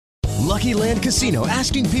Lucky Land Casino,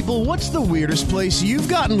 asking people, what's the weirdest place you've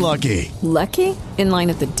gotten lucky? Lucky? In line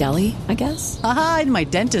at the deli, I guess? Aha, in my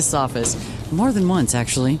dentist's office. More than once,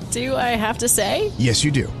 actually. Do I have to say? Yes,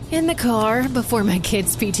 you do. In the car before my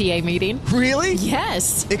kids' PTA meeting. Really?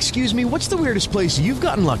 Yes. Excuse me, what's the weirdest place you've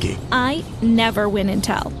gotten lucky? I never win and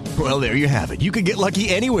tell. Well, there you have it. You can get lucky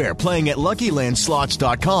anywhere, playing at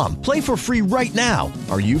LuckyLandSlots.com. Play for free right now.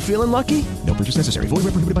 Are you feeling lucky? No purchase necessary. Void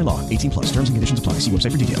where prohibited by law. 18 plus. Terms and conditions apply. See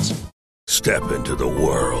website for details. Step into the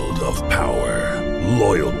world of power,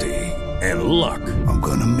 loyalty, and luck. I'm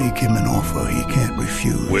gonna make him an offer he can't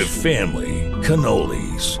refuse. With family,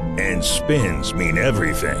 cannolis, and spins mean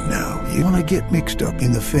everything. Now, you wanna get mixed up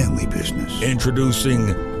in the family business. Introducing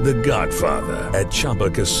The Godfather at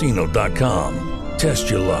ChumbaCasino.com. Test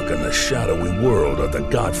your luck in the shadowy world of The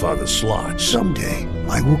Godfather slot. Someday,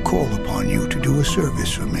 I will call upon you to do a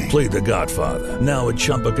service for me. Play The Godfather, now at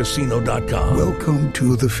ChumbaCasino.com. Welcome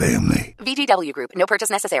to the family. VGW Group. No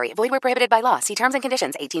purchase necessary. Void where prohibited by law. See terms and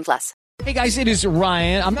conditions. 18 plus. Hey guys, it is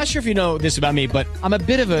Ryan. I'm not sure if you know this about me, but I'm a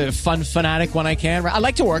bit of a fun fanatic when I can. I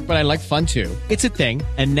like to work, but I like fun too. It's a thing.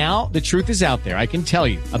 And now the truth is out there. I can tell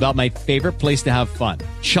you about my favorite place to have fun.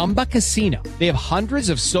 Chumba Casino. They have hundreds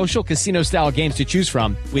of social casino style games to choose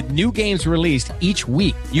from with new games released each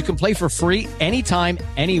week. You can play for free anytime,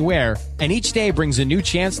 anywhere. And each day brings a new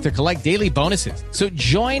chance to collect daily bonuses. So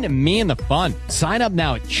join me in the fun. Sign up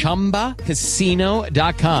now at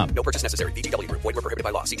ChumbaCasino.com. No purchase necessary. VGW Group. Void where prohibited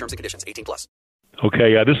by law. See terms and conditions. 18 plus.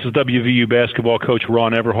 Okay, this is WVU basketball coach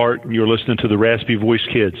Ron Everhart, and you're listening to the Raspy Voice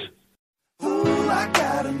Kids. Ooh, I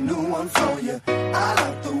got a new one for you. I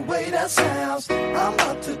like the way that sounds. I'm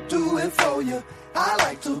about to do it for you. I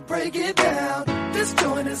like to break it down. This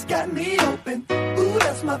joint has got me open. Ooh,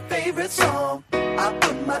 that's my favorite song. I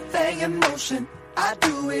put my thing in motion. I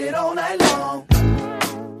do it all night long.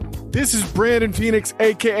 This is Brandon Phoenix,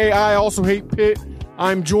 a.k.a. I Also Hate Pitt.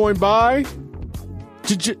 I'm joined by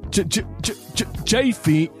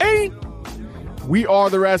J-Fee. We are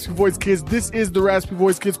the Raspy Voice Kids. This is the Raspy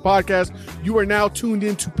Voice Kids podcast. You are now tuned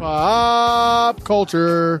into pop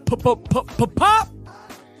culture. Pop.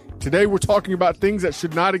 Today we're talking about things that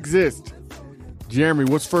should not exist. Jeremy,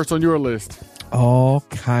 what's first on your list? All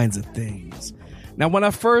kinds of things. Now, when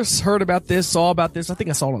I first heard about this, saw about this, I think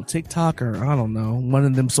I saw it on TikTok or, I don't know, one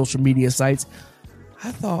of them social media sites.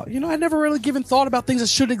 I thought, I never really given thought about things that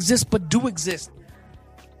should exist but do exist.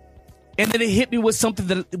 And then it hit me with something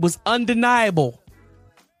that was undeniable.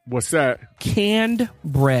 What's that? Canned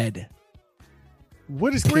bread.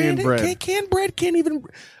 What is canned bread? Canned bread can't even...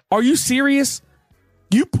 Are you serious?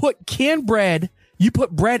 You put canned bread, you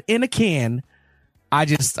put bread in a can... I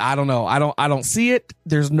don't know. I don't see it.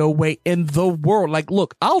 There's no way in the world. Like,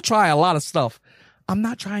 look, I'll try a lot of stuff. I'm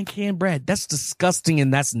not trying canned bread. That's disgusting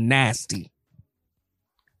and that's nasty.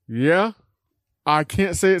 Yeah. I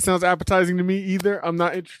can't say it sounds appetizing to me either. I'm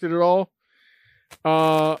not interested at all.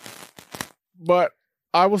 But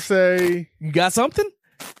I will say... You got something?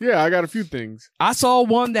 Yeah, I got a few things. I saw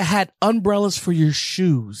one that had umbrellas for your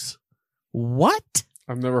shoes. What?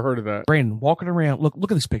 I've never heard of that. Brandon, walking around. Look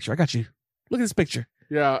at this picture. I got you. Look at this picture.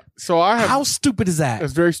 Yeah, so I have... How stupid is that?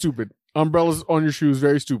 That's very stupid. Umbrellas on your shoes,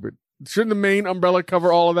 very stupid. Shouldn't the main umbrella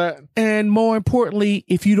cover all of that? And more importantly,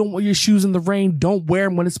 if you don't wear your shoes in the rain, don't wear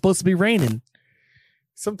them when it's supposed to be raining.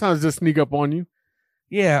 Sometimes they sneak up on you.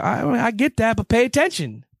 Yeah, I get that, but pay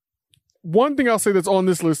attention. One thing I'll say that's on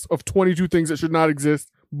this list of 22 things that should not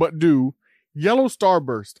exist, but do, yellow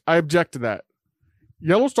starburst. I object to that.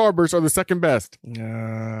 Yellow starbursts are the second best.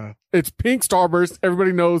 It's pink starburst.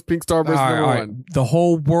 Everybody knows pink starburst is number one. The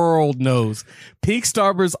whole world knows. Pink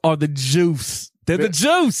starbursts are the juice. They're the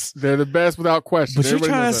juice. They're the best without question. But you're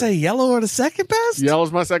trying to say yellow are the second best?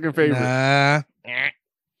 Yellow's my second favorite. Nah.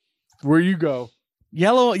 Where you go?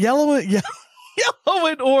 Yellow and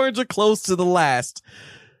orange are close to the last.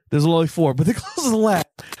 There's only 4, but they're close to the last.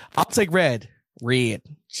 I'll take red.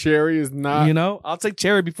 Cherry is not. I'll take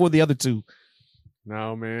cherry before the other two.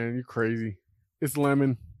 No, man, you're crazy. It's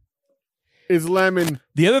lemon. It's lemon.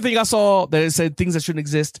 The other thing I saw that it said things that shouldn't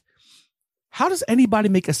exist. How does anybody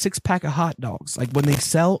make a 6-pack of hot dogs? Like when they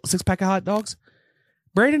sell 6-pack of hot dogs?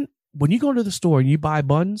 Brandon, when you go to the store and you buy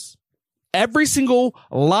buns, every single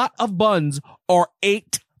lot of buns are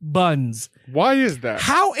 8 buns. Why is that?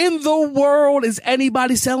 How in the world is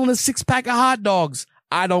anybody selling a 6-pack of hot dogs?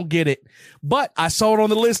 I don't get it. But I saw it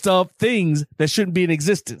on the list of things that shouldn't be in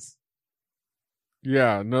existence.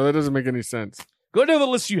 Yeah, no, that doesn't make any sense. Go to the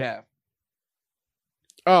list you have.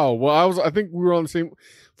 Oh, well, I think we were on the same.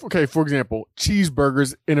 Okay, for example,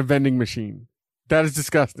 cheeseburgers in a vending machine. That is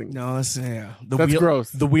disgusting. No, that's That's gross.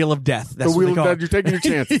 The wheel of death. That's the wheel what they of call death. You're taking your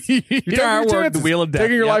chances. You're taking your chances. The wheel of death.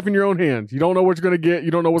 Taking your life in your own hands. You don't know what you're going to get.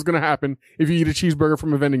 You don't know what's going to happen if you eat a cheeseburger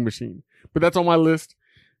from a vending machine. But that's on my list.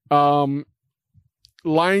 Lion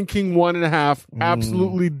King 1.5.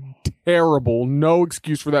 Absolutely terrible. No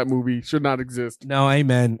excuse for that movie. Should not exist. No,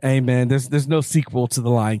 amen. There's no sequel to The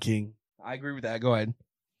Lion King. I agree with that. Go ahead.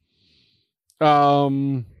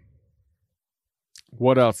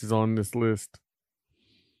 What else is on this list?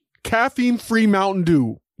 Caffeine-free Mountain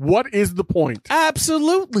Dew. What is the point?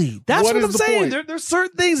 Absolutely. That's what I'm saying. There's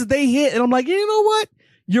certain things that they hit, and I'm like, you know what?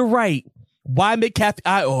 You're right. Why make caffeine?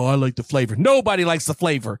 I like the flavor. Nobody likes the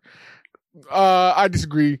flavor. I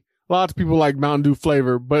disagree. Lots of people like Mountain Dew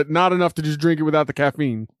flavor, but not enough to just drink it without the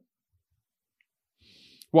caffeine.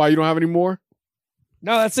 Why, you don't have any more?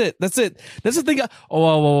 No, that's it. That's the thing.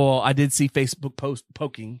 I did see Facebook post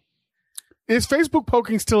poking. Is Facebook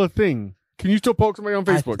poking still a thing? Can you still poke somebody on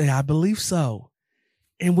Facebook? I believe so.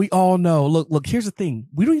 And we all know. Look, here's the thing.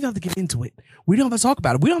 We don't even have to get into it. We don't have to talk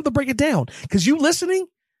about it. We don't have to break it down. Because you listening,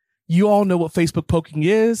 you all know what Facebook poking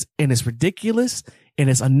is, and it's ridiculous, and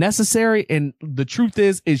it's unnecessary, and the truth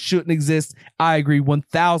is, it shouldn't exist. I agree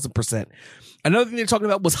 1,000%. Another thing they're talking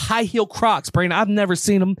about was high heel Crocs. Brandon, I've never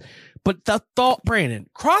seen them, but the thought, Brandon,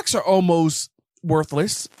 Crocs are almost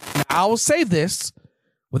worthless. Now, I will say this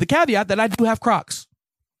with the caveat that I do have Crocs.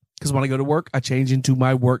 Because when I go to work, I change into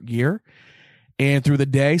my work gear. And through the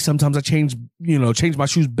day, sometimes I change my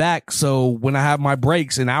shoes back. So when I have my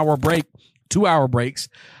breaks, an hour break, 2-hour breaks,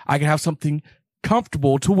 I can have something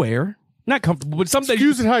comfortable to wear. Not comfortable, but something.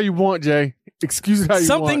 Excuse it how you want, Jay. Excuse it how you want.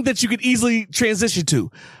 Something that you could easily transition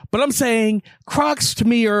to. But I'm saying Crocs to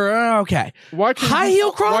me are okay. High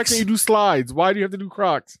heel Crocs? Why can't you do slides? Why do you have to do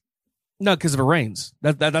Crocs? No, because if it rains.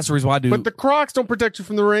 That's the reason why I do. But the Crocs don't protect you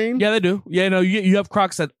from the rain. Yeah, they do. Yeah, no, you have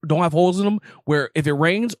Crocs that don't have holes in them where if it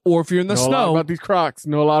rains or if you're in the snow. Know a lot about these Crocs.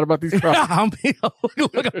 Look,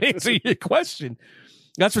 I'm answering your question.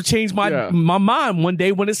 That's what changed my mind one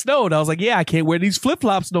day when it snowed. I was like, yeah, I can't wear these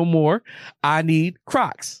flip-flops no more. I need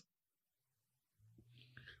Crocs.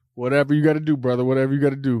 Whatever you got to do, brother. Whatever you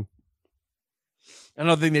got to do.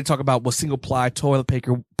 Another thing they talk about was single-ply toilet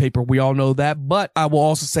paper. We all know that. But I will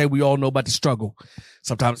also say we all know about the struggle.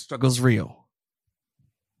 Sometimes the struggle is real.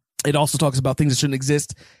 It also talks about things that shouldn't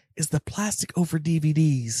exist. Is the plastic over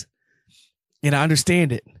DVDs. And I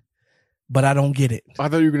understand it. But I don't get it. I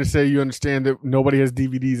thought you were going to say you understand that nobody has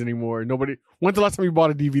DVDs anymore. When's the last time you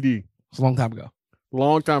bought a DVD? It's a long time ago.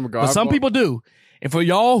 Long time ago. But some people do. And for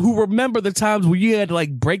y'all who remember the times where you had to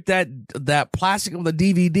like break that plastic on the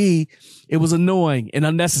DVD, it was annoying and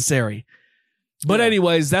unnecessary. But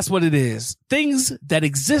anyways, that's what it is. Things that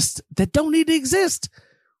exist that don't need to exist.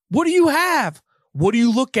 What do you have? What do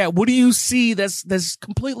you look at? What do you see that's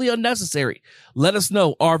completely unnecessary? Let us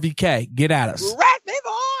know. RVK, get at us.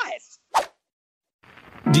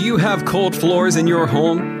 Do you have cold floors in your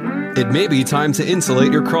home? It may be time to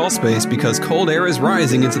insulate your crawl space because cold air is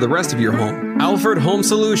rising into the rest of your home. Alfred Home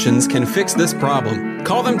Solutions can fix this problem.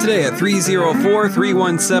 Call them today at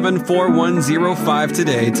 304-317-4105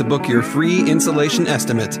 today to book your free insulation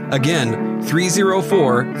estimate. Again,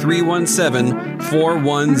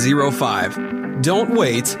 304-317-4105. Don't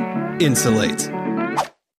wait. Insulate.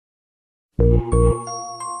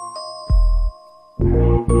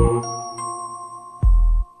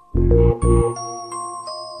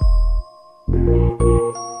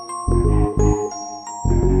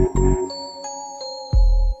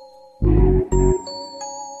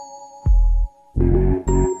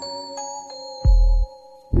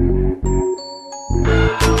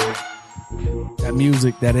 That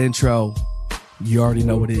music, that intro, you already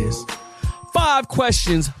know what it is. 5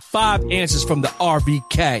 questions, 5 answers from the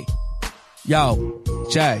RVK. Yo,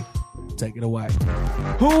 Jay, take it away.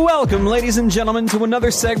 Welcome, ladies and gentlemen, to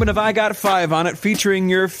another segment of I Got 5 on It, featuring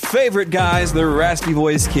your favorite guys, the Raspy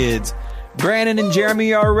Voice Kids. Brandon and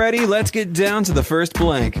Jeremy are ready. Let's get down to the first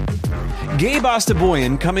blank. Gabe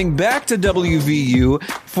Ostaboyan coming back to WVU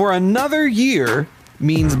for another year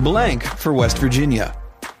means blank for West Virginia.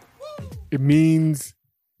 It means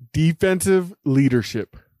defensive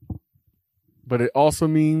leadership, but it also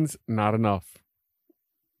means not enough.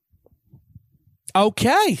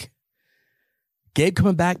 Okay. Gabe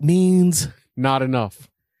coming back means not enough.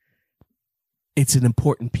 It's an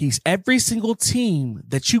important piece. Every single team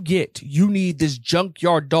that you get, you need this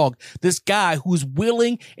junkyard dog, this guy who's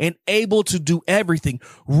willing and able to do everything.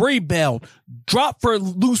 Rebound, drop for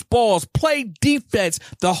loose balls, play defense,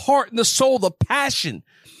 the heart and the soul, the passion.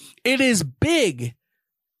 It is big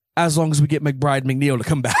as long as we get McBride and McNeil to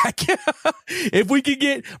come back. If we can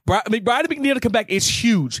get McBride and McNeil to come back, it's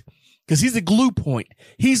huge. because he's a glue point.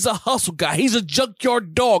 He's a hustle guy. He's a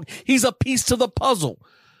junkyard dog. He's a piece to the puzzle.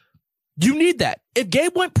 You need that. If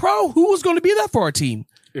Gabe went pro, who was going to be that for our team?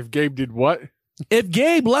 If Gabe did what? If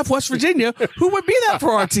Gabe left West Virginia, who would be that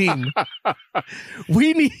for our team?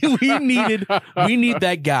 We need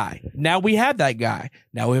that guy. Now we have that guy.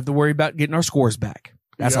 Now we have to worry about getting our scores back.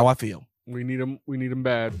 That's how I feel. We need him. We need him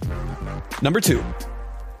bad. Number 2.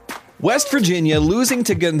 West Virginia losing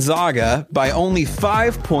to Gonzaga by only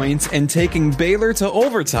 5 points and taking Baylor to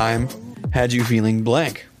overtime had you feeling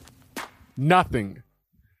blank. Nothing.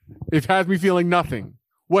 It has me feeling nothing.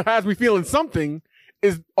 What has me feeling something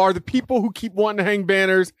are the people who keep wanting to hang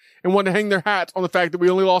banners and want to hang their hats on the fact that we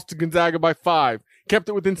only lost to Gonzaga by 5, kept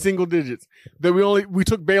it within single digits, that we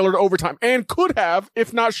took Baylor to overtime and could have,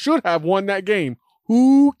 if not should have, won that game.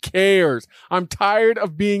 Who cares? I'm tired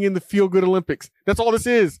of being in the feel-good Olympics. That's all this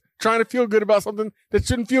is. Trying to feel good about something that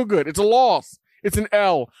shouldn't feel good. It's a loss. It's an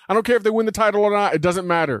L. I don't care if they win the title or not. It doesn't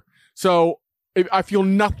matter. So I feel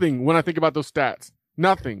nothing when I think about those stats.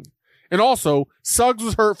 Nothing. And also, Suggs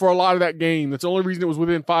was hurt for a lot of that game. That's the only reason it was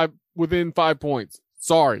within 5 points.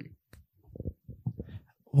 Sorry.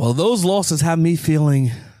 Well, those losses have me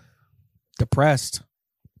feeling depressed.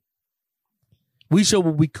 We showed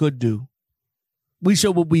what we could do. We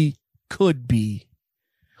showed what we could be.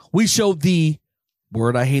 We showed the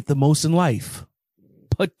word I hate the most in life,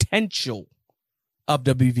 potential of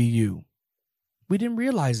WVU. We didn't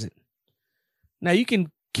realize it. Now, you can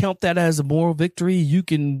count that as a moral victory. You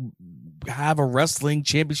can have a wrestling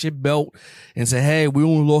championship belt and say, hey, we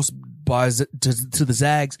only lost to the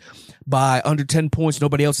Zags by under 10 points.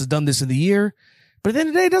 Nobody else has done this in the year. But at the end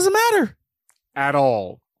of the day, it doesn't matter. At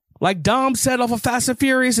all. Like Dom said off of Fast and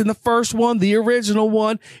Furious in the first one, the original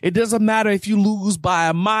one, it doesn't matter if you lose by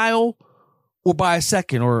a mile or by a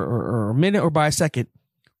second or a minute or by a second.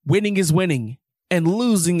 Winning is winning and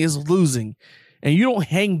losing is losing. And you don't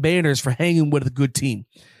hang banners for hanging with a good team.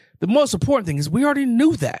 The most important thing is we already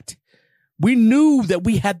knew that. We knew that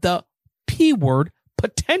we had the P word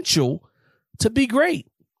potential to be great.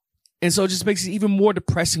 And so it just makes it even more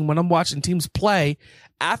depressing when I'm watching teams play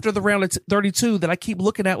after the round of 32 that I keep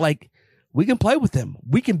looking at like, we can play with them.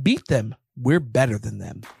 We can beat them. We're better than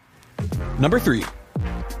them. Number 3.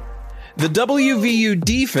 The WVU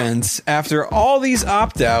defense, after all these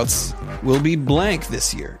opt-outs, will be blank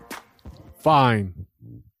this year. Fine.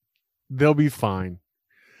 They'll be fine.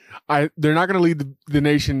 They're not going to lead the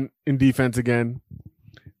nation in defense again.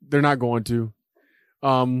 They're not going to.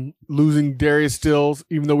 Losing Darius Stills,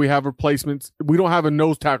 even though we have replacements. We don't have a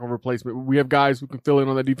nose tackle replacement. We have guys who can fill in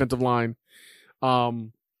on the defensive line.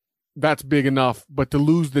 That's big enough. But to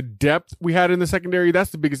lose the depth we had in the secondary,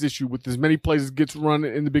 that's the biggest issue. With as many plays as gets run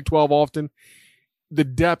in the Big 12 often, the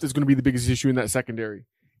depth is going to be the biggest issue in that secondary.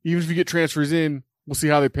 Even if you get transfers in, we'll see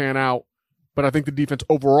how they pan out. But I think the defense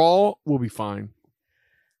overall will be fine.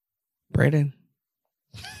 Brandon,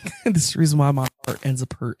 this is the reason why my heart ends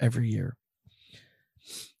up hurt every year.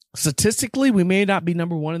 Statistically, we may not be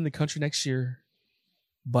number 1 in the country next year,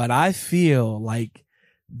 but I feel like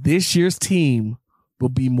this year's team will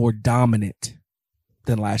be more dominant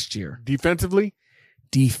than last year. Defensively,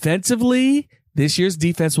 this year's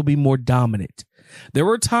defense will be more dominant. There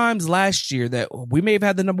were times last year that we may have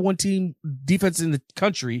had the number 1 team defense in the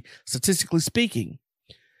country, statistically speaking,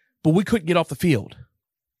 but we couldn't get off the field.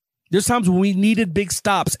 There's times when we needed big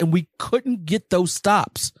stops and we couldn't get those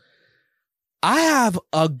stops. I have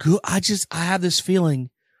this feeling,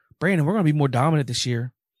 Brandon, we're going to be more dominant this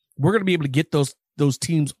year. We're going to be able to get those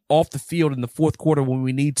teams off the field in the fourth quarter when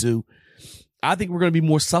we need to. I think we're going to be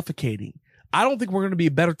more suffocating. I don't think we're going to be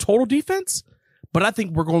a better total defense, but I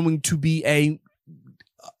think we're going to be a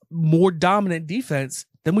more dominant defense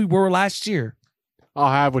than we were last year.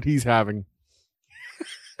 I'll have what he's having.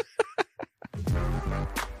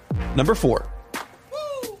 Number 4.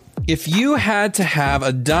 If you had to have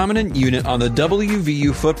a dominant unit on the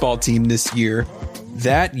WVU football team this year,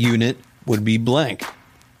 that unit would be blank.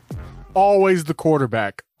 Always the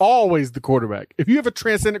quarterback. Always the quarterback. If you have a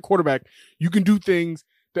transcendent quarterback, you can do things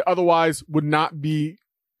that otherwise would not be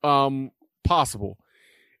possible.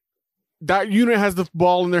 That unit has the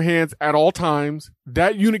ball in their hands at all times.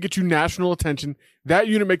 That unit gets you national attention. That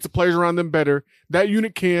unit makes the players around them better. That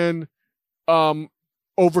unit can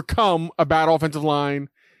overcome a bad offensive line.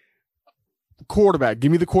 Quarterback.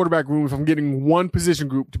 Give me the quarterback room if I'm getting one position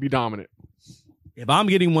group to be dominant. If I'm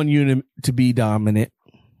getting one unit to be dominant,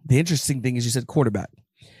 the interesting thing is you said quarterback.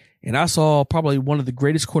 And I saw probably one of the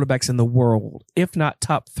greatest quarterbacks in the world, if not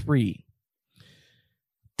top 3.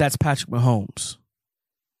 That's Patrick Mahomes.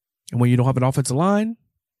 And when you don't have an offensive line,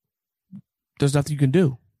 there's nothing you can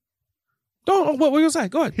do. What were you going to say?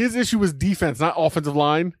 Go ahead. His issue was defense, not offensive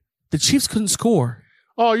line. The Chiefs couldn't score.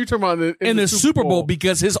 Oh, you're talking about in the Super Bowl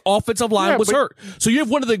because his offensive line was hurt. So you have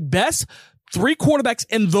one of the best 3 quarterbacks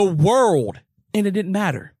in the world, and it didn't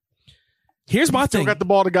matter. Here's my thing. Got the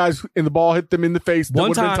ball to guys, and the ball hit them in the face.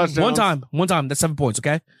 One time. That's 7 points,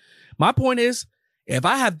 okay? My point is, if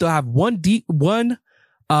I have to have one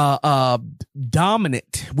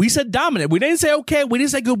dominant. We said dominant. We didn't say okay. We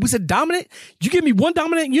didn't say good. We said dominant. You give me one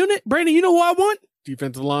dominant unit, Brandon, you know who I want?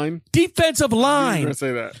 Defensive line. Defensive line. You're going to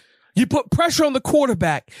say that. You put pressure on the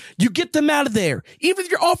quarterback. You get them out of there. Even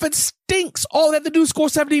if your offense stinks, all they have to do is score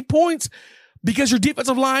 70 points because your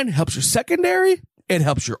defensive line helps your secondary. It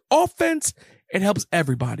helps your offense. It helps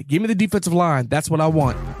everybody. Give me the defensive line. That's what I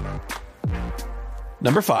want.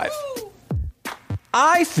 Number 5.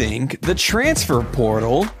 I think the transfer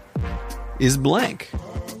portal is blank.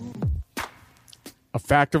 A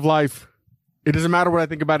fact of life. It doesn't matter what I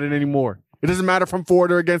think about it anymore. It doesn't matter if I'm for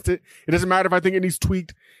it or against it. It doesn't matter if I think it needs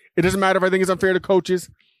tweaked. It doesn't matter if I think it's unfair to coaches.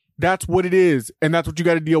 That's what it is, and that's what you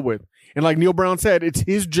got to deal with. And like Neil Brown said, it's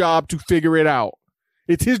his job to figure it out.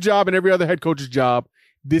 It's his job and every other head coach's job.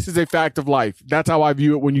 This is a fact of life. That's how I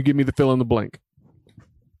view it when you give me the fill in the blank.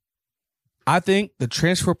 I think the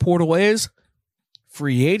transfer portal is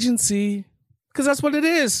free agency because that's what it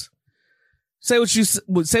is. Say what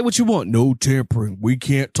you want. No tampering. We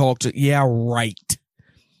can't talk to. Yeah, right.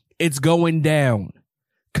 It's going down.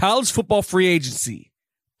 College football free agency,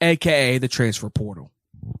 aka the transfer portal.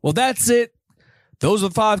 Well, that's it. Those are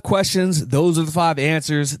the 5 questions. Those are the 5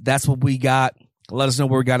 answers. That's what we got. Let us know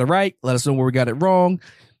where we got it right. Let us know where we got it wrong.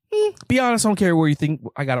 Be honest, I don't care where you think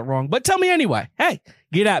I got it wrong, but tell me anyway. Hey,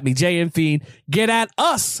 get at me, JM Fiend. Get at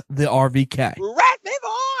us, the RVK. Raspy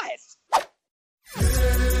Voice.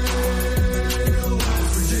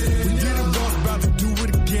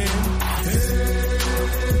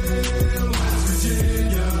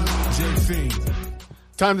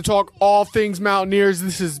 Time to talk all things Mountaineers.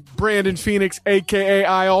 This is Brandon Phoenix, a.k.a.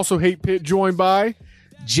 I Also Hate Pitt, joined by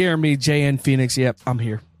Jeremy JN Phoenix. Yep, I'm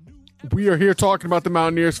here. We are here talking about the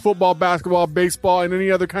Mountaineers, football, basketball, baseball, and any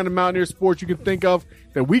other kind of Mountaineer sports you can think of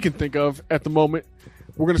that we can think of at the moment.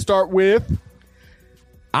 We're going to start with...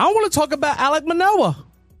 I want to talk about Alek Manoah.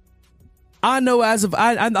 I know I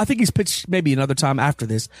think he's pitched maybe another time after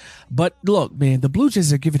this. But look, man, the Blue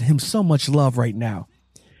Jays are giving him so much love right now.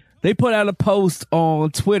 They put out a post on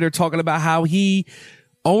Twitter talking about how he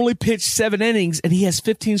only pitched 7 innings and he has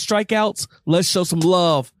 15 strikeouts. Let's show some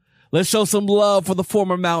love. Let's show some love for the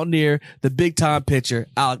former Mountaineer, the big-time pitcher,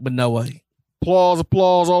 Alek Manoah.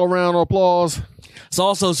 Applause, all around applause. Let's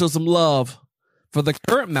also show some love for the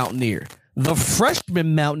current Mountaineer, the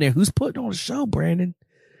freshman Mountaineer, who's putting on a show, Brandon.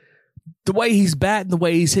 The way he's batting, the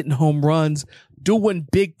way he's hitting home runs, doing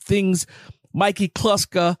big things. Mikey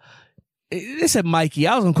Kluska. They said Mikey.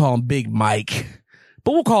 I was going to call him Big Mike.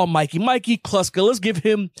 But we'll call him Mikey. Mikey Kluska. Let's give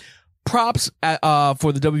him props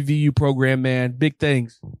for the WVU program, man. Big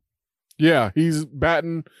things. Yeah, he's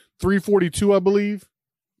batting .342, I believe.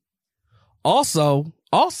 Also,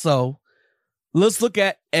 let's look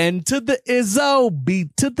at N to the Izzo,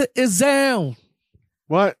 B to the Izzo.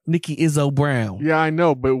 What? Nikki Izzo Brown. Yeah, I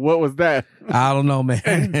know, but what was that? I don't know,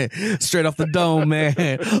 man. Straight off the dome,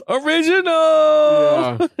 man.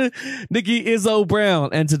 Original. Yeah. Nikki Izzo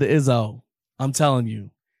Brown, N to the Izzo. I'm telling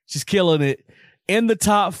you, she's killing it in the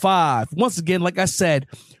top 5. Once again, like I said,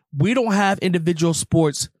 we don't have individual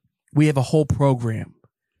sports. We have a whole program.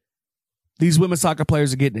 These women's soccer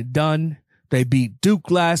players are getting it done. They beat Duke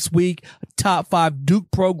last week, a top 5 Duke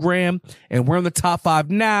program, and we're in the top 5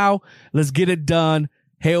 now. Let's get it done.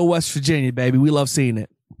 Hail West Virginia, baby. We love seeing it.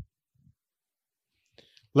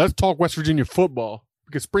 Let's talk West Virginia football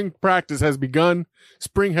because spring practice has begun.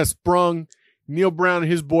 Spring has sprung. Neil Brown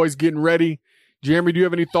and his boys getting ready. Jeremy, do you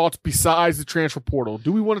have any thoughts besides the transfer portal?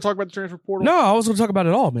 Do we want to talk about the transfer portal? No, I was going to talk about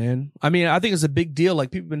it all, man. I mean, I think it's a big deal. Like,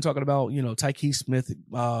 people have been talking about, Tyke Smith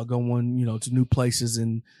going, to new places,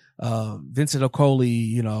 and Vincent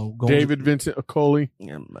Okoli, going Vincent Okoli.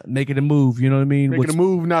 Making a move, you know what I mean? Making a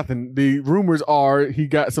move, nothing. The rumors are he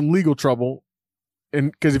got some legal trouble.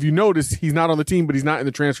 And because if you notice, he's not on the team, but he's not in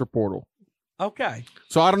the transfer portal. Okay.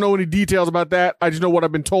 So I don't know any details about that. I just know what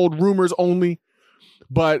I've been told, rumors only.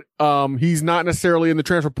 But he's not necessarily in the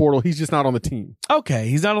transfer portal. He's just not on the team. Okay,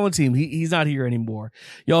 he's not on the team. He's not here anymore.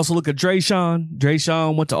 You also look at Drayshawn.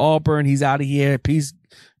 Drayshawn went to Auburn. He's out of here. Peace.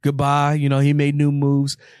 Goodbye. He made new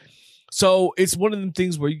moves. So it's one of them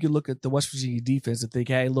things where you can look at the West Virginia defense and think,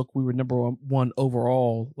 hey, look, we were number 1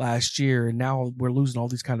 overall last year, and now we're losing all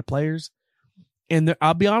these kind of players. And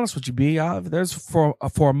I'll be honest with you, B. There's for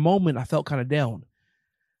a moment I felt kind of down.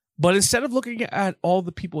 But instead of looking at all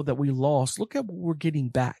the people that we lost, look at what we're getting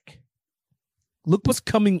back. Look what's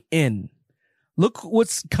coming in. Look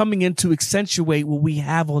what's coming in to accentuate what we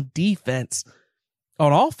have on defense,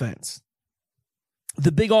 on offense.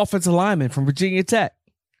 The big offensive lineman from Virginia Tech.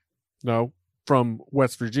 No, from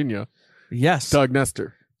West Virginia. Yes. Doug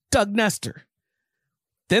Nestor.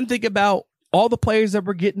 Then think about all the players that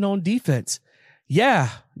we're getting on defense. Yeah.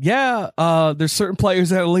 There's certain players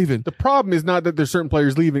that are leaving. The problem is not that there's certain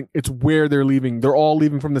players leaving; it's where they're leaving. They're all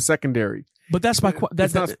leaving from the secondary. But that's my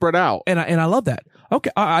that's not spread out, and I love that. Okay,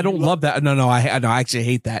 I don't love that. No, I actually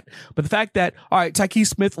hate that. But the fact that all right, Tyke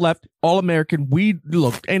Smith left, All-American. We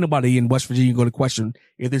look, ain't nobody in West Virginia going to question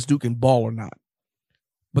if this dude can ball or not.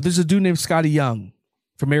 But there's a dude named Scotty Young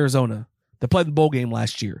from Arizona that played the bowl game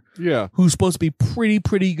last year. Yeah, who's supposed to be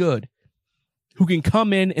pretty good, who can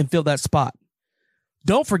come in and fill that spot.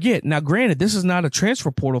 Don't forget. Now, granted, this is not a transfer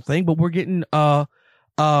portal thing, but we're getting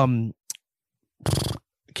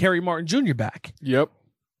Kerry Martin Jr. back. Yep.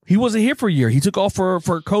 He wasn't here for a year. He took off for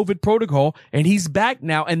COVID protocol, and he's back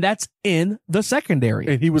now, and that's in the secondary.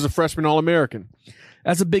 And he was a freshman All-American.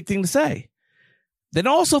 That's a big thing to say. Then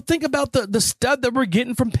also think about the stud that we're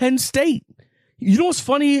getting from Penn State. You know what's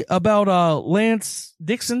funny about Lance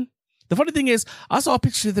Dixon? The funny thing is, I saw a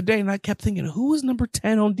picture the other day, and I kept thinking, who is number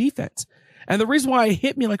 10 on defense? And the reason why it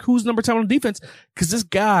hit me like who's number 10 on defense, because this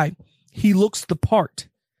guy, he looks the part.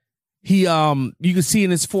 He, you can see in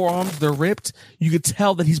his forearms, they're ripped. You could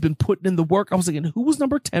tell that he's been putting in the work. I was thinking, who was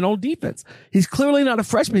number 10 on defense? He's clearly not a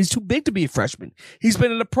freshman. He's too big to be a freshman. He's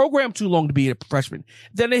been in the program too long to be a freshman.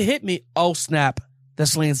 Then it hit me. Oh, snap.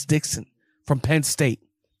 That's Lance Dixon from Penn State.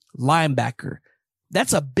 Linebacker.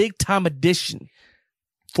 That's a big time addition.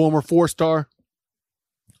 Former 4-star.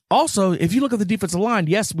 Also, if you look at the defensive line,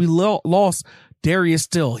 yes, we lost Darius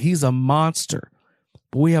Still. He's a monster.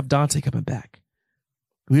 But we have Dante coming back.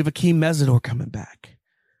 We have Akeem Mesidor coming back.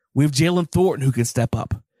 We have Jalen Thornton who can step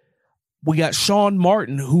up. We got Sean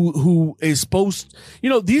Martin who is supposed,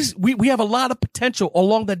 we have a lot of potential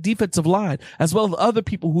along that defensive line, as well as other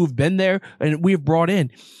people who have been there and we have brought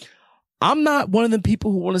in. I'm not one of them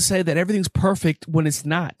people who want to say that everything's perfect when it's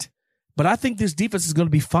not. But I think this defense is going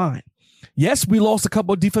to be fine. Yes, we lost a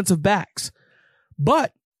couple of defensive backs,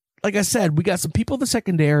 but like I said, we got some people in the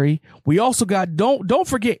secondary. We also got don't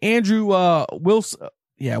forget Andrew Wilson.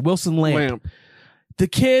 Yeah, Wilson Lamp. The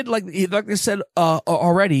kid, like I said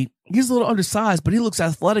already, he's a little undersized, but he looks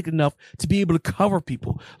athletic enough to be able to cover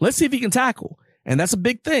people. Let's see if he can tackle, and that's a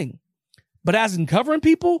big thing. But as in covering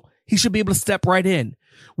people, he should be able to step right in.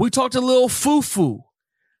 We talked to Lil Fufu,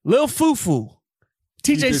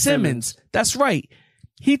 TJ Simmons. That's right.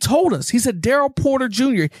 He told us, he said Daryl Porter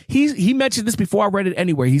Jr. He mentioned this before I read it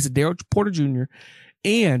anywhere. He said Daryl Porter Jr.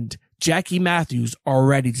 and Jackie Matthews are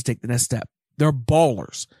ready to take the next step. They're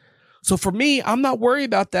ballers. So for me, I'm not worried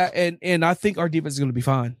about that. And I think our defense is going to be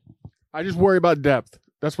fine. I just worry about depth.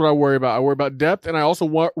 That's what I worry about. I worry about depth. And I also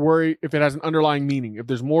worry if it has an underlying meaning, if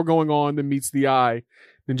there's more going on than meets the eye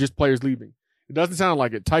than just players leaving. It doesn't sound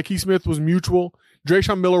like it. Tyke Smith was mutual.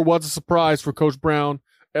 Drayshawn Miller was a surprise for Coach Brown,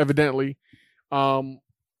 evidently.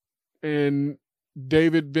 And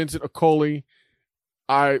David Vincent Okoli,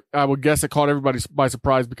 I would guess it caught everybody by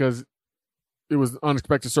surprise because it was an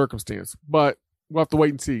unexpected circumstance. But we'll have to wait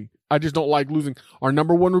and see. I just don't like losing our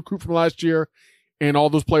number one recruit from last year and all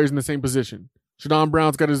those players in the same position. Shadon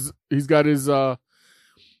Brown's got his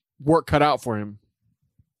work cut out for him.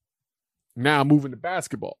 Now moving to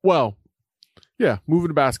basketball. Well, yeah, moving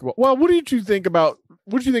to basketball. Well, what did you think about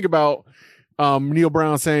Neil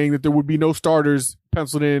Brown saying that there would be no starters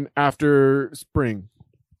penciled in after spring?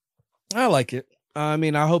 I like it. I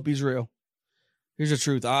mean, I hope he's real. Here's the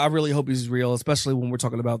truth. I really hope he's real, especially when we're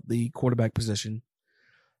talking about the quarterback position.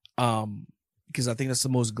 Because I think that's the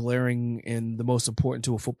most glaring and the most important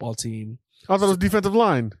to a football team. I thought it was defensive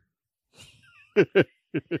line.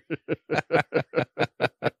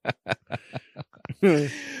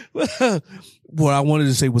 What I wanted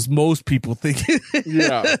to say was most people think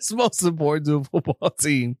yeah, it's most important to a football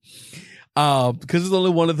team. Because it's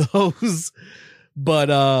only one of those.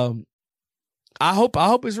 But I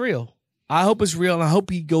hope it's real. I hope it's real, and I hope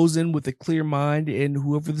he goes in with a clear mind, and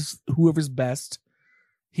whoever's best,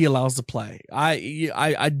 he allows to play.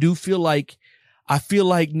 I do feel like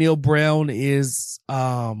Neil Brown is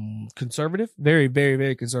conservative, very, very,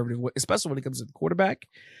 very conservative, especially when it comes to the quarterback.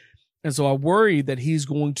 And so I worry that he's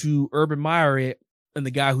going to Urban Meyer it, and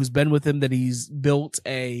the guy who's been with him that he's built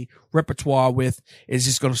a repertoire with is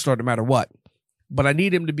just going to start no matter what. But I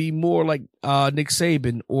need him to be more like Nick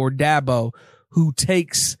Saban or Dabo, who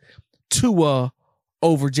takes Tua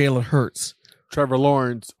over Jalen Hurts, Trevor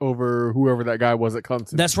Lawrence over whoever that guy was at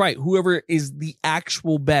Clemson. That's right. Whoever is the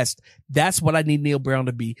actual best. That's what I need Neil Brown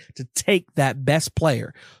to be, to take that best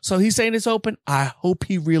player. So he's saying it's open. I hope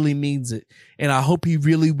he really means it. And I hope he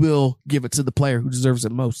really will give it to the player who deserves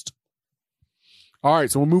it most. All right,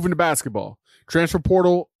 so we're moving to basketball. Transfer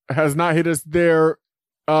portal has not hit us there,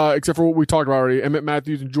 except for what we talked about already. Emmett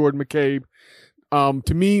Matthews and Jordan McCabe.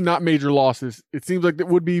 To me, not major losses. It seems like it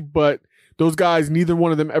would be, but those guys, neither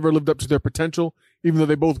one of them ever lived up to their potential, even though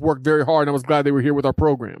they both worked very hard, and I was glad they were here with our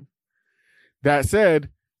program. That said,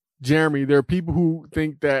 Jeremy, there are people who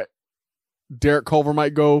think that Derek Culver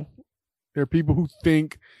might go. There are people who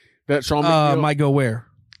think that Sean McNeil might go where?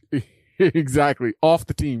 Exactly. Off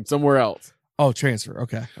the team, somewhere else. Oh, transfer.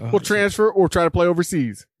 Okay. Well, transfer or try to play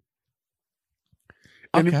overseas.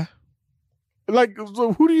 And okay.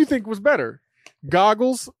 So who do you think was better?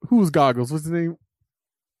 Goggles? Who's Goggles? What's his name?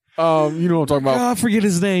 You know what I'm talking about. I forget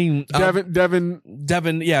his name.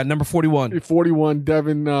 Devin. Yeah, number 41. 41.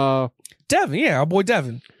 Devin. Devin. Yeah, our boy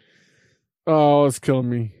Devin. Oh, it's killing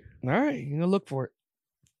me. All right, you're gonna look for it.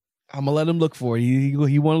 I'm gonna let him look for it. He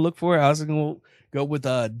want to look for it. I was gonna go with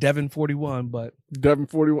Devin 41, but Devin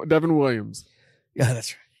 41. Devin Williams. Yeah,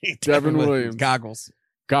 that's right. Devin Williams.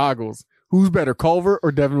 Goggles. Who's better, Culver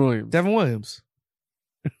or Devin Williams? Devin Williams.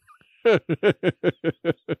 Why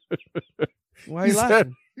are you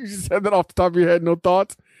laughing? You just said that off the top of your head, no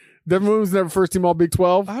thoughts? Devin Williams never first team all Big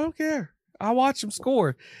 12? I don't care. I watch him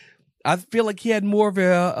score. I feel like he had more of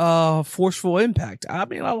a forceful impact. I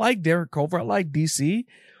mean, I like Derek Culver. I like DC.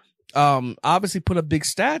 Obviously put up big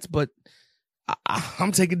stats, but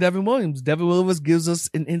I'm taking Devin Williams. Devin Williams gives us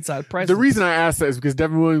an inside presence. The reason I asked that is because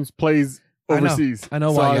Devin Williams plays overseas. I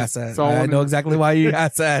know why you asked that. I know exactly why you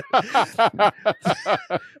asked that.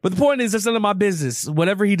 But the point is, it's none of my business.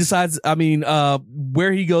 Whatever he decides,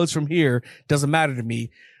 where he goes from here doesn't matter to me.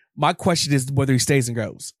 My question is whether he stays and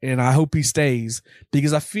goes. And I hope he stays,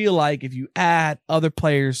 because I feel like if you add other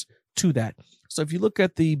players to that. So if you look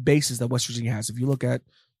at the bases that West Virginia has, if you look at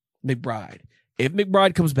McBride, if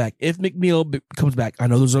McBride comes back, if McNeil comes back, I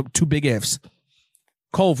know those are two big ifs.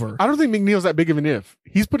 Culver. I don't think McNeil's that big of an if.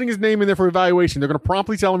 He's putting his name in there for evaluation. They're going to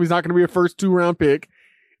promptly tell him he's not going to be a first 2-round pick,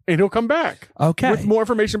 and he'll come back. Okay. With more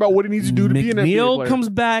information about what he needs to do to be an NBA player. McNeil comes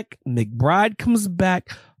back. McBride comes back.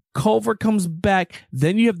 Culver comes back.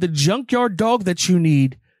 Then you have the junkyard dog that you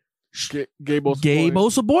need. Gabe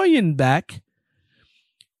Osaboyan back.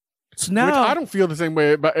 So now, which I don't feel the same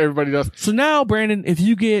way about everybody does. So now, Brandon, if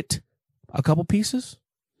you get a couple pieces,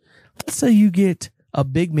 let's say you get a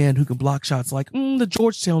big man who can block shots like the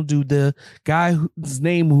Georgetown dude, the guy whose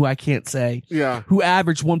name who I can't say, who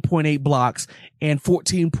averaged 1.8 blocks and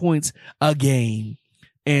 14 points a game,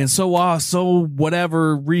 and so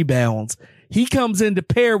whatever rebounds. He comes in to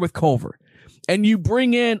pair with Culver, and you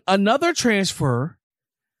bring in another transfer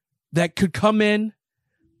that could come in.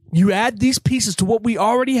 You add these pieces to what we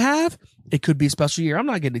already have. It could be a special year. I'm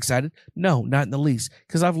not getting excited. No, not in the least,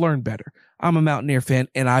 because I've learned better. I'm a Mountaineer fan,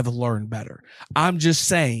 and I've learned better. I'm just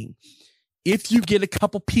saying, if you get a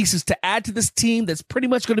couple pieces to add to this team that's pretty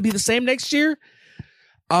much going to be the same next year,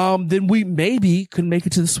 then we maybe could make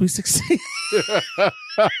it to the Sweet 16.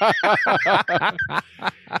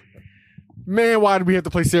 Man, why did we have to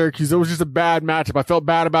play Syracuse? It was just a bad matchup. I felt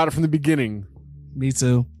bad about it from the beginning. Me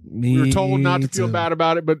too. We were told not to feel bad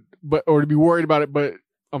about it, but or to be worried about it, but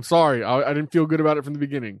I'm sorry. I didn't feel good about it from the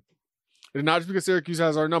beginning. And not just because Syracuse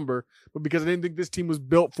has our number, but because I didn't think this team was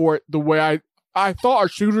built for it the way I thought our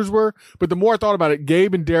shooters were. But the more I thought about it,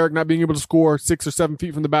 Gabe and Derek not being able to score 6 or 7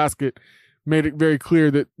 feet from the basket made it very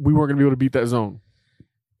clear that we weren't going to be able to beat that zone.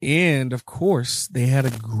 And, of course, they had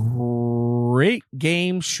a great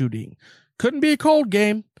game shooting. Couldn't be a cold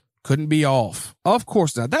game. Couldn't be off. Of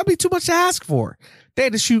course not. That'd be too much to ask for. They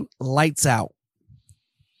had to shoot lights out.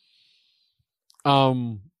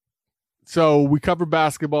 So we covered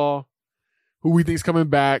basketball. Who we think's coming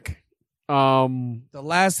back. The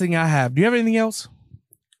last thing I have. Do you have anything else?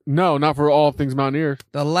 No, not for all things Mountaineers.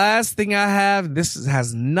 The last thing I have, this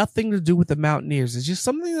has nothing to do with the Mountaineers. It's just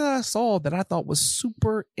something that I saw that I thought was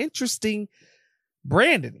super interesting.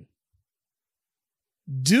 Brandon,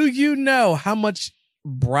 do you know how much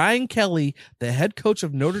Brian Kelly, the head coach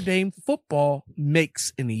of Notre Dame football,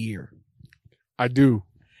 makes in a year? I do.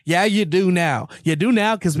 Yeah, you do now. You do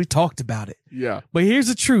now because we talked about it. Yeah. But here's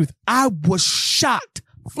the truth. I was shocked,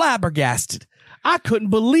 flabbergasted. I couldn't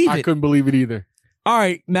believe it. I couldn't believe it either. All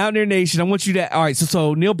right, Mountaineer Nation, I want you to. All right,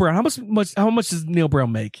 so Neil Brown, how much does Neil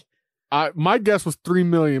Brown make? My guess was $3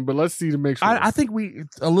 million, but let's see to make sure. I think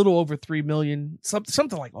a little over $3 million,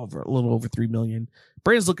 something like a little over $3 million,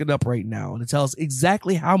 Brandon's looking up right now, and it tells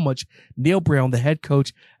exactly how much Neil Brown, the head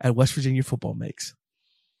coach at West Virginia football, makes.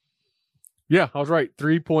 Yeah, I was right.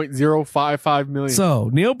 $3.055 million. So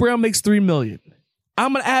Neil Brown makes $3 million.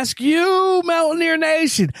 I'm going to ask you, Mountaineer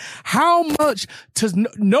Nation, how much does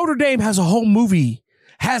Notre Dame has a whole movie,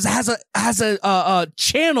 has a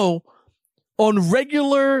channel on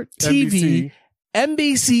regular TV,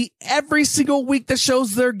 NBC every single week that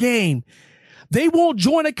shows their game. They won't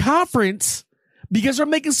join a conference because they're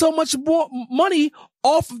making so much more money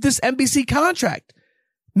off of this NBC contract.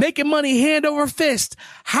 Making money hand over fist.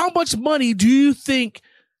 How much money do you think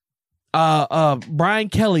Brian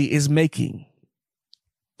Kelly is making?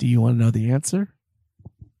 Do you want to know the answer?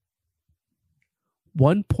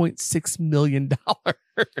 $1.6 million.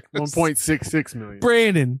 $1.66 million.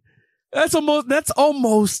 Brandon, that's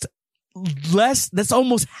almost less. That's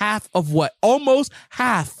almost half of what? Almost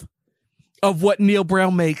half of what Neil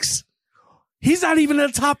Brown makes. He's not even in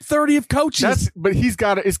the top 30 of coaches. But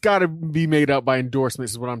it's got to be made up by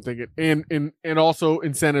endorsements is what I'm thinking. And also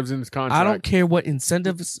incentives in his contract. I don't care what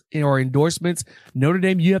incentives or endorsements. Notre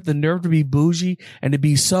Dame, you have the nerve to be bougie and to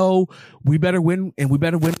be we better win and we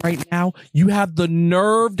better win right now. You have the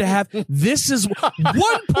nerve to have, this is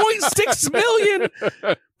 $1.6 million.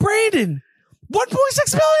 Brandon,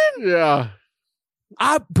 $1.6 million? Yeah.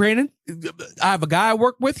 Brandon, I have a guy I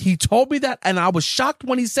work with. He told me that, and I was shocked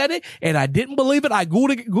when he said it, and I didn't believe it. I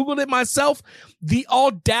Googled it myself. The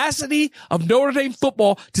audacity of Notre Dame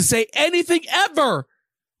football to say anything ever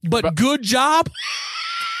but good job.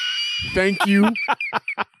 Thank you.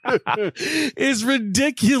 Is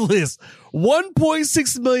ridiculous.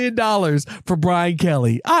 $1.6 million for Brian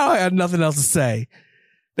Kelly. I have nothing else to say.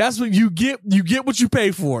 That's what you get. You get what you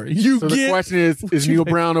pay for. So the question is Neil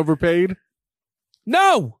Brown overpaid?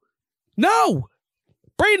 No.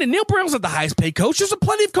 Brandon, Neil Brown's not the highest paid coach. There's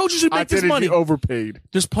plenty of coaches who make this money. Overpaid.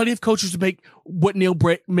 There's plenty of coaches who make what Neil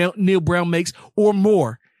Brown makes or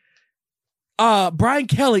more. Brian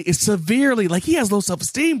Kelly is severely, he has low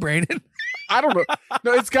self-esteem, Brandon. I don't know.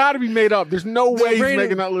 No, it's got to be made up. There's no way Brandon, he's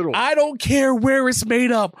making that little. I don't care where it's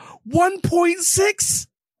made up. 1.6?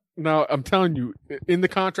 No, I'm telling you, in the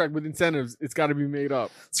contract with incentives, it's got to be made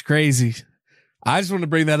up. It's crazy. I just want to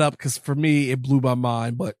bring that up because for me, it blew my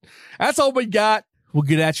mind. But that's all we got. We'll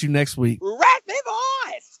get at you next week. Raspy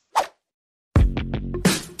Voice!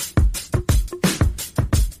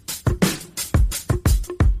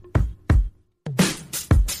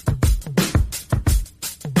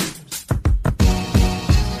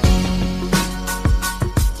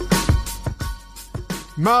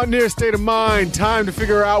 Mountaineer state of mind. Time to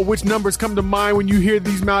figure out which numbers come to mind when you hear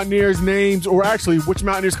these Mountaineers' names, or actually, which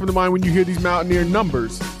Mountaineers come to mind when you hear these Mountaineer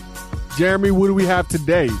numbers. Jeremy, what do we have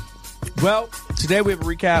today? Well, today we have a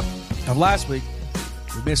recap of last week.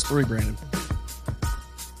 We missed 3, Brandon.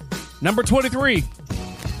 Number 23,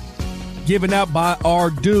 given out by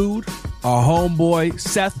our dude, our homeboy,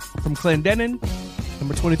 Seth from Clendenin.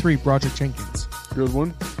 Number 23, Broderick Jenkins. Good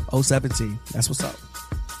one. 017. That's what's up.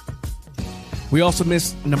 We also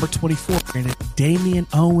missed number 24, Brandon, Damian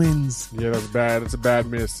Owens. Yeah, that's bad. It's a bad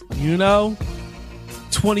miss.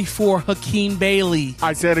 24, Hakeem Bailey.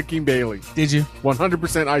 I said Hakeem Bailey. Did you?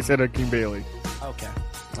 100% I said Hakeem Bailey. Okay.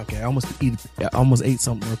 I almost ate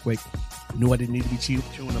something real quick. Knew I didn't need to be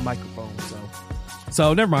chewing the microphone.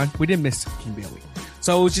 So never mind. We didn't miss Hakeem Bailey.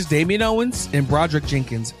 So it was just Damian Owens and Broderick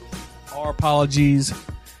Jenkins. Our apologies.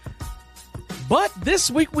 But this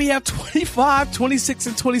week we have 25, 26,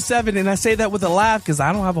 and 27. And I say that with a laugh because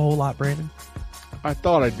I don't have a whole lot, Brandon. I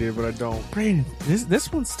thought I did, but I don't. Brandon,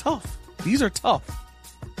 this one's tough. These are tough.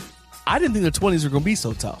 I didn't think the 20s were going to be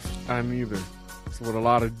so tough. I neither. That's what a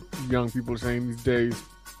lot of young people are saying these days.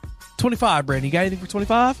 25, Brandon. You got anything for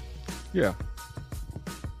 25? Yeah.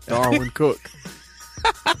 Darwin Cook.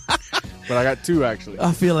 But I got 2, actually.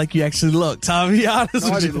 I feel like you actually looked. I'll be honest with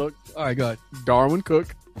you. I didn't look. All right, go ahead. Darwin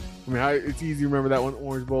Cook. I mean, it's easy to remember that one.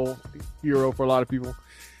 Orange Bowl hero for a lot of people.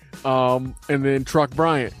 And then Truck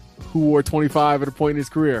Bryant, who wore 25 at a point in his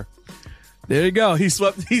career. There you go. He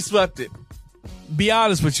swept it. Be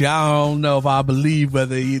honest with you, I don't know if I believe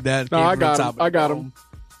whether that. No, I got him.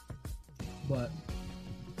 But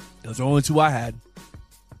those are the only 2 I had.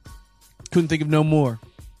 Couldn't think of no more.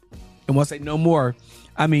 And when I say no more,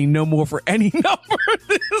 I mean no more for any number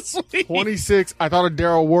this week. 26. I thought of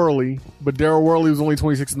Darryl Worley, but Darryl Worley was only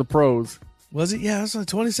 26 in the pros. Was it? Yeah, it was like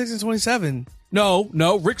 26 and 27. No.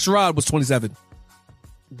 Rick Sherrod was 27.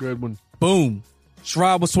 Good one. Boom.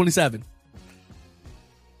 Sherrod was 27.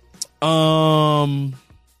 I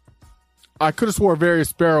could have swore Various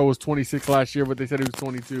Sparrow was 26 last year, but they said he was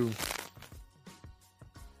 22.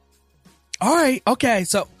 All right. Okay.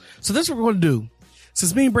 So this is what we're going to do.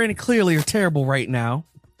 since me and Brandon clearly are terrible right now,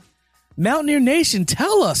 Mountaineer Nation,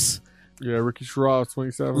 tell us. Yeah, Ricky Schroff,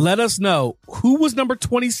 27. Let us know who was number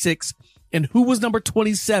 26 and who was number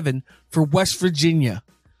 27 for West Virginia.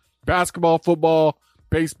 Basketball, football,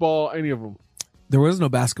 baseball, any of them. There was no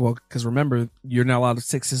basketball because remember, you're not allowed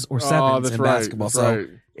 6s or 7s in basketball. So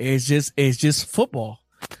it's just football.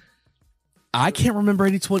 I can't remember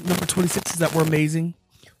any number 26s that were amazing.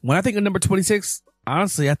 When I think of number 26,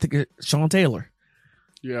 honestly, I think of Sean Taylor.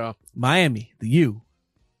 Yeah. Miami, the U.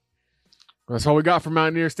 That's all we got for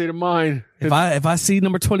Mountaineer State of Mind. If I see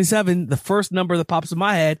number 27, the first number that pops in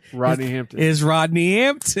my head is Rodney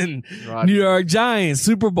Hampton, New York Giants,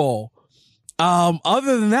 Super Bowl.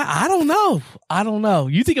 Other than that, I don't know.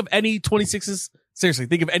 You think of any 26s? Seriously,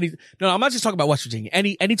 think of any. No, I'm not just talking about West Virginia.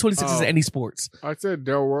 Any 26s in any sports. I said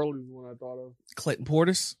Darryl Worley is the one I thought of. Clinton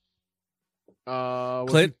Portis.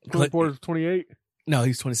 Clinton Portis 28? No,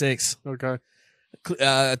 he's 26. Okay.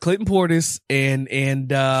 Clinton Portis and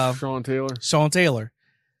Sean Taylor.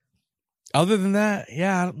 Other than that,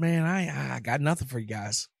 yeah, man, I got nothing for you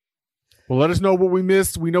guys. Well, let us know what we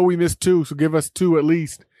missed. We know we missed 2, so give us 2 at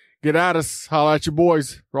least. Get at us. Holla at your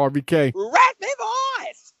boys. RVK. Raspy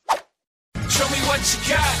voice. Show me what you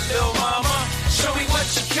got, little mama. Show me what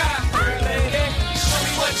you got, little lady. Show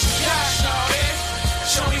me what you got, shawty.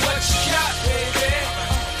 Show me what you got, baby.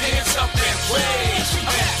 Hands up and wave,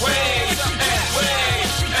 and wave, and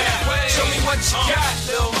wave, and wave. Show me what you got,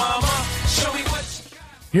 little mama. Show me what you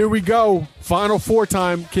got. Here we go. Final 4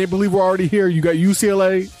 time. Can't believe we're already here. You got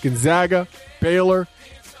UCLA, Gonzaga, Baylor,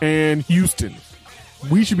 and Houston.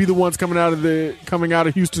 We should be the ones coming out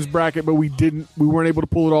of Houston's bracket, but we didn't. We weren't able to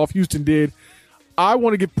pull it off. Houston did. I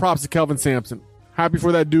want to give props to Kelvin Sampson. Happy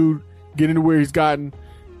for that dude getting to where he's gotten.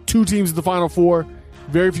 2 teams in the Final 4.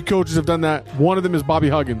 Very few coaches have done that. One of them is Bobby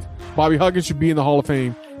Huggins. Bobby Huggins should be in the Hall of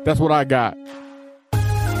Fame. That's what I got.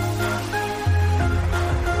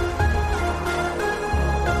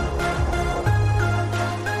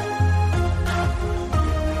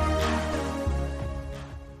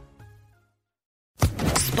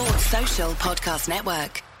 Social Podcast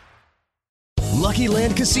Network. Lucky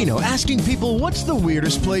Land Casino, asking people, what's the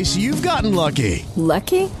weirdest place you've gotten lucky?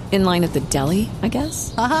 Lucky? In line at the deli, I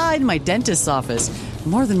guess? Aha, in my dentist's office.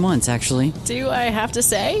 More than once, actually. Do I have to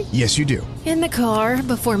say? Yes, you do. In the car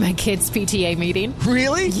before my kids' PTA meeting.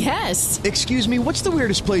 Really? Yes. Excuse me, what's the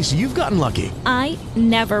weirdest place you've gotten lucky? I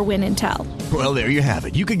never win and tell. Well, there you have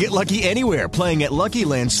it. You can get lucky anywhere, playing at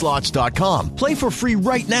LuckyLandSlots.com. Play for free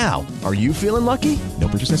right now. Are you feeling lucky? No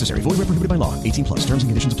purchase necessary. Void where prohibited by law. 18+. Terms and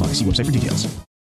conditions apply. See website for details.